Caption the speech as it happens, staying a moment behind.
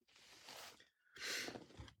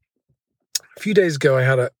few days ago, I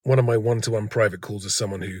had one of my one-to-one private calls with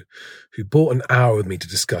someone who bought an hour with me to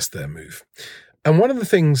discuss their move. And one of the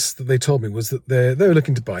things that they told me was that they were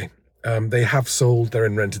looking to buy. They have sold, they're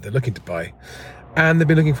in rented, they're looking to buy. And they've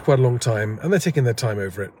been looking for quite a long time, and they're taking their time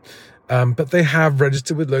over it. But they have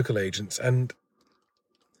registered with local agents, and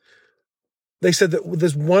they said that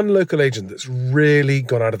there's one local agent that's really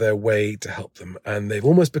gone out of their way to help them, and they've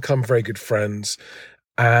almost become very good friends.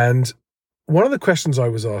 And one of the questions I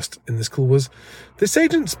was asked in this call was, this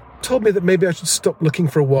agent told me that maybe I should stop looking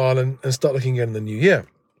for a while and start looking again in the new year.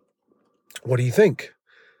 What do you think?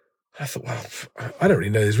 I thought, well, I don't really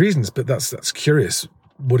know his reasons, but that's curious.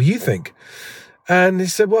 What do you think? And he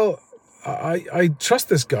said, well, I trust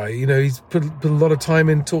this guy. You know, he's put a lot of time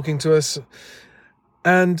in talking to us.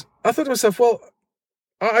 And I thought to myself, well,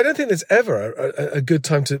 I don't think there's ever a good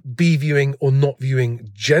time to be viewing or not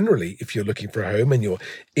viewing generally if you're looking for a home and you're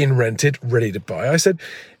in rented, ready to buy. I said,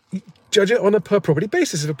 judge it on a per property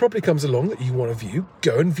basis. If a property comes along that you want to view,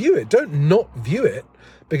 go and view it. Don't not view it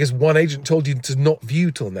because one agent told you to not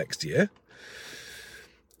view till next year.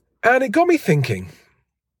 And it got me thinking.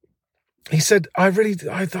 He said, I really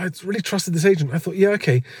trusted this agent. I thought, yeah,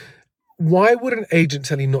 okay. Why would an agent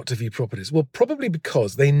tell you not to view properties? Well, probably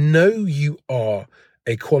because they know you are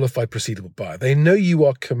a qualified proceedable buyer. They know you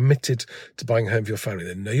are committed to buying a home for your family.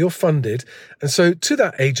 They know you're funded. And so to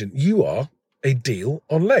that agent, you are a deal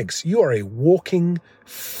on legs. You are a walking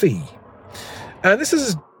fee. And this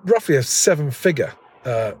is roughly a 7-figure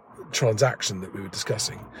transaction that we were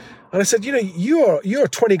discussing. And I said, you know, you're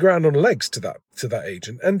 20 grand on legs to that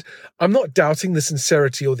agent. And I'm not doubting the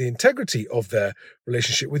sincerity or the integrity of their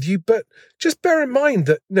relationship with you, but just bear in mind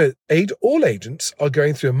that all agents are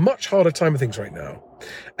going through a much harder time of things right now.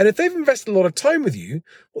 And if they've invested a lot of time with you,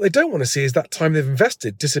 what they don't want to see is that time they've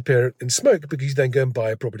invested disappear in smoke because you then go and buy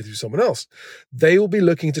a property through someone else. They will be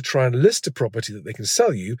looking to try and list a property that they can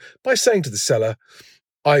sell you by saying to the seller,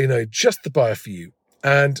 I know just the buyer for you.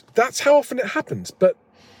 And that's how often it happens. But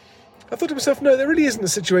I thought to myself, no, there really isn't a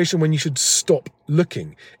situation when you should stop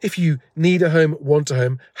looking. If you need a home, want a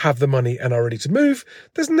home, have the money and are ready to move,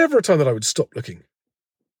 there's never a time that I would stop looking.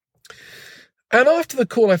 And after the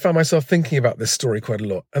call, I found myself thinking about this story quite a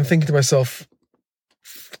lot and thinking to myself,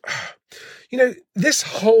 you know, this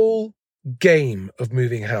whole game of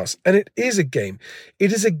moving house, and it is a game.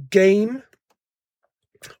 It is a game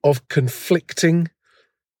of conflicting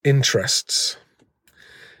interests.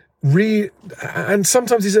 And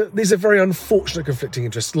sometimes these are very unfortunate conflicting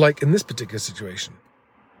interests, like in this particular situation.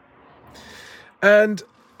 And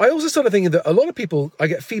I also started thinking that a lot of people, I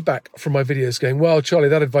get feedback from my videos going, well, Charlie,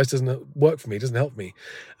 that advice doesn't work for me, doesn't help me.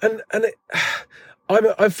 And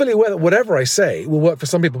I'm fully aware that whatever I say will work for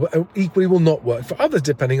some people, but equally will not work for others,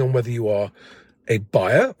 depending on whether you are a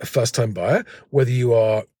buyer, a first-time buyer, whether you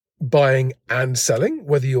are buying and selling,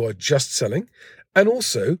 whether you are just selling, and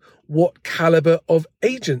also what caliber of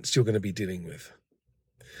agents you're going to be dealing with.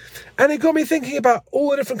 And it got me thinking about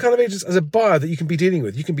all the different kind of agents as a buyer that you can be dealing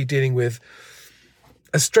with. You can be dealing with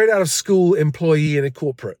a straight out of school employee in a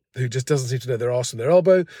corporate who just doesn't seem to know their arse from their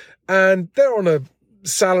elbow, and they're on a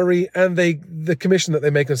salary, and the commission that they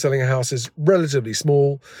make on selling a house is relatively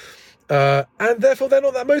small, and therefore they're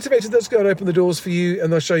not that motivated. They'll just go and open the doors for you,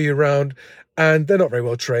 and they'll show you around, and they're not very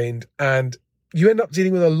well trained, and you end up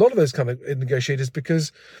dealing with a lot of those kind of negotiators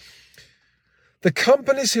because the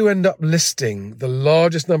companies who end up listing the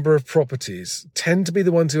largest number of properties tend to be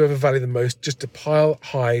the ones who overvalue the most, just to pile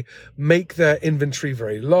high, make their inventory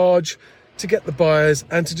very large, to get the buyers,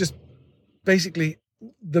 and to just basically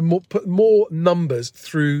put more numbers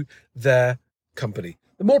through their company.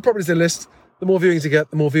 The more properties they list, the more viewings they get,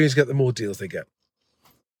 the more viewings they get, the more deals they get.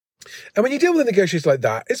 And when you deal with a negotiator like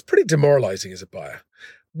that, it's pretty demoralizing as a buyer.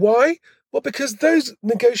 Why? Well, because those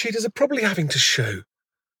negotiators are probably having to show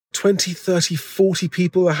 20, 30, 40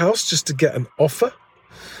 people a house just to get an offer.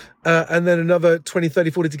 And then another 20, 30,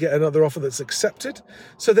 40 to get another offer that's accepted.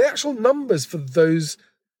 So the actual numbers for those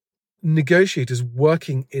negotiators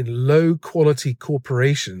working in low quality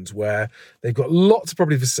corporations where they've got lots of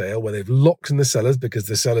property for sale, where they've locked in the sellers because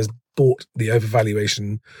the sellers bought the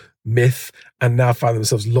overvaluation myth and now find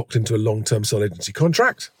themselves locked into a long-term sole agency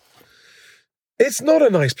contract. It's not a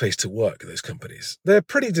nice place to work, those companies. They're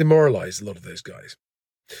pretty demoralized, a lot of those guys.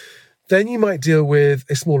 Then you might deal with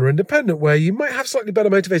a smaller independent where you might have slightly better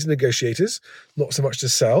motivated negotiators, not so much to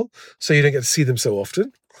sell, so you don't get to see them so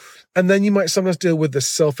often. And then you might sometimes deal with the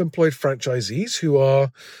self-employed franchisees who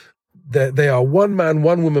are, they are one-man,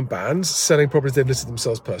 one-woman bands selling properties they've listed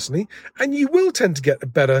themselves personally. And you will tend to get a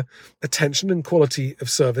better attention and quality of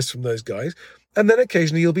service from those guys. And then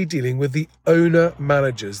occasionally you'll be dealing with the owner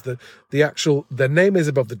managers, their name is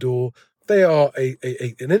above the door. They are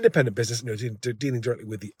an independent business, dealing directly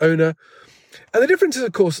with the owner. And the difference is,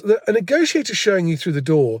 of course, that a negotiator showing you through the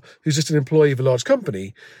door, who's just an employee of a large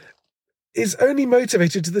company, is only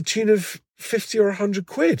motivated to the tune of 50 or 100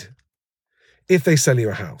 quid if they sell you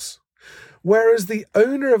a house. Whereas the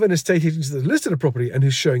owner of an estate agency that's listed a property and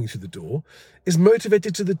who's showing you through the door is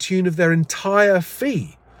motivated to the tune of their entire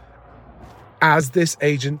fee, as this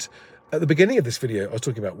agent at the beginning of this video I was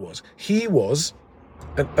talking about was. He was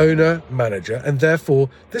an owner manager, and therefore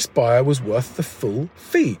this buyer was worth the full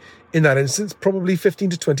fee. In that instance, probably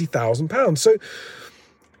 £15,000 to £20,000. So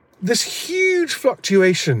this huge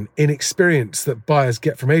fluctuation in experience that buyers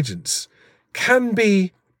get from agents can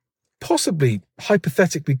be possibly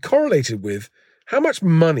hypothetically correlated with how much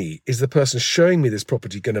money is the person showing me this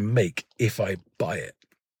property going to make if I buy it.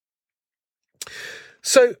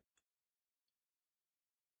 So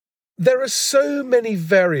there are so many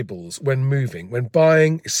variables when moving, when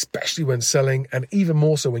buying, especially when selling, and even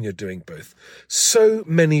more so when you're doing both. So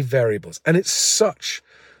many variables. And it's such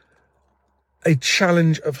a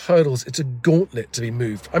challenge of hurdles. It's a gauntlet to be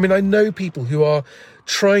moved. I mean, I know people who are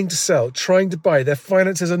trying to sell, trying to buy. Their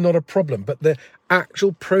finances are not a problem, but the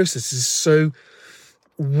actual process is so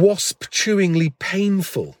wasp-chewingly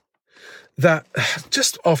painful that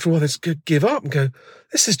just after a while they just give up and go,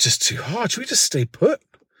 this is just too hard. Should we just stay put?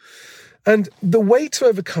 And the way to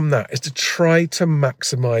overcome that is to try to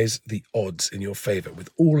maximize the odds in your favor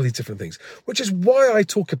with all of these different things, which is why I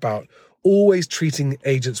talk about always treating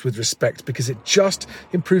agents with respect, because it just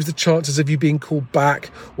improves the chances of you being called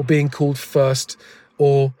back or being called first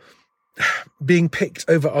or being picked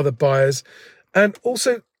over other buyers. And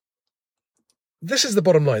also, this is the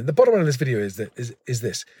bottom line. The bottom line of this video is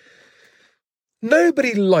this.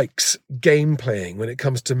 Nobody likes game playing when it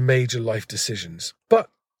comes to major life decisions, but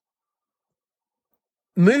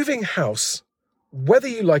moving house, whether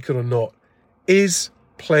you like it or not, is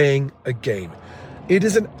playing a game. It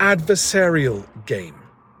is an adversarial game.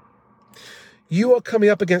 You are coming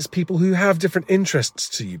up against people who have different interests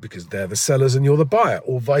to you because they're the sellers and you're the buyer,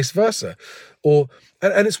 or vice versa. And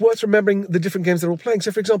it's worth remembering the different games they're all playing.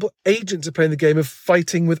 So, for example, agents are playing the game of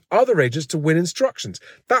fighting with other agents to win instructions.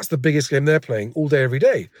 That's the biggest game they're playing all day, every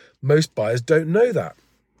day. Most buyers don't know that.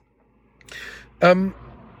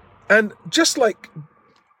 And just like,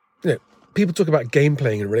 people talk about game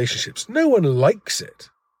playing in relationships, no one likes it.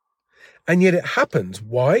 And yet it happens.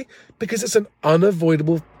 Why? Because it's an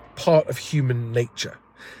unavoidable part of human nature.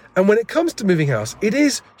 And when it comes to moving house, it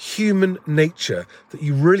is human nature that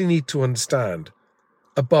you really need to understand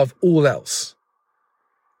above all else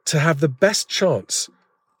to have the best chance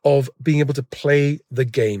of being able to play the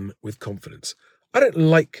game with confidence. I don't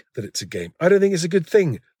like that it's a game. I don't think it's a good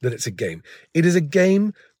thing that it's a game. It is a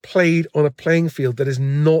game played on a playing field that is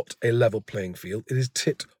not a level playing field. It is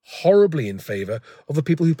tipped horribly in favour of the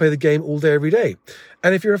people who play the game all day, every day.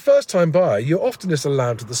 And if you're a first-time buyer, you're often just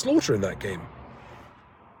allowed to the slaughter in that game.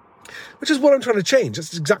 Which is what I'm trying to change.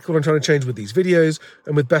 That's exactly what I'm trying to change with these videos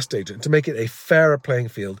and with Best Agent, to make it a fairer playing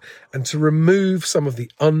field and to remove some of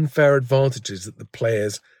the unfair advantages that the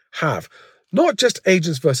players have. Not just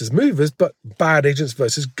agents versus movers, but bad agents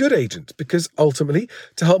versus good agents. Because ultimately,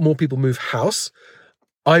 to help more people move house,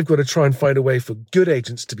 I've got to try and find a way for good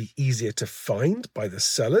agents to be easier to find by the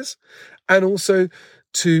sellers, and also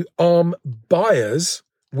to arm buyers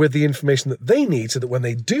with the information that they need so that when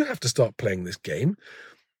they do have to start playing this game,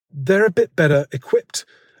 they're a bit better equipped,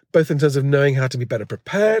 both in terms of knowing how to be better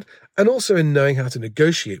prepared and also in knowing how to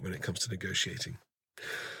negotiate when it comes to negotiating.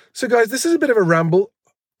 So guys, this is a bit of a ramble.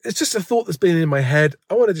 It's just a thought that's been in my head.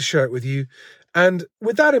 I wanted to share it with you. And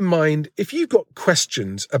with that in mind, if you've got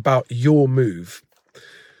questions about your move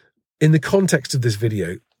in the context of this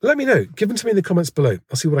video, let me know. Give them to me in the comments below.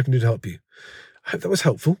 I'll see what I can do to help you. I hope that was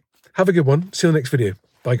helpful. Have a good one. See you in the next video.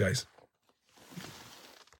 Bye, guys.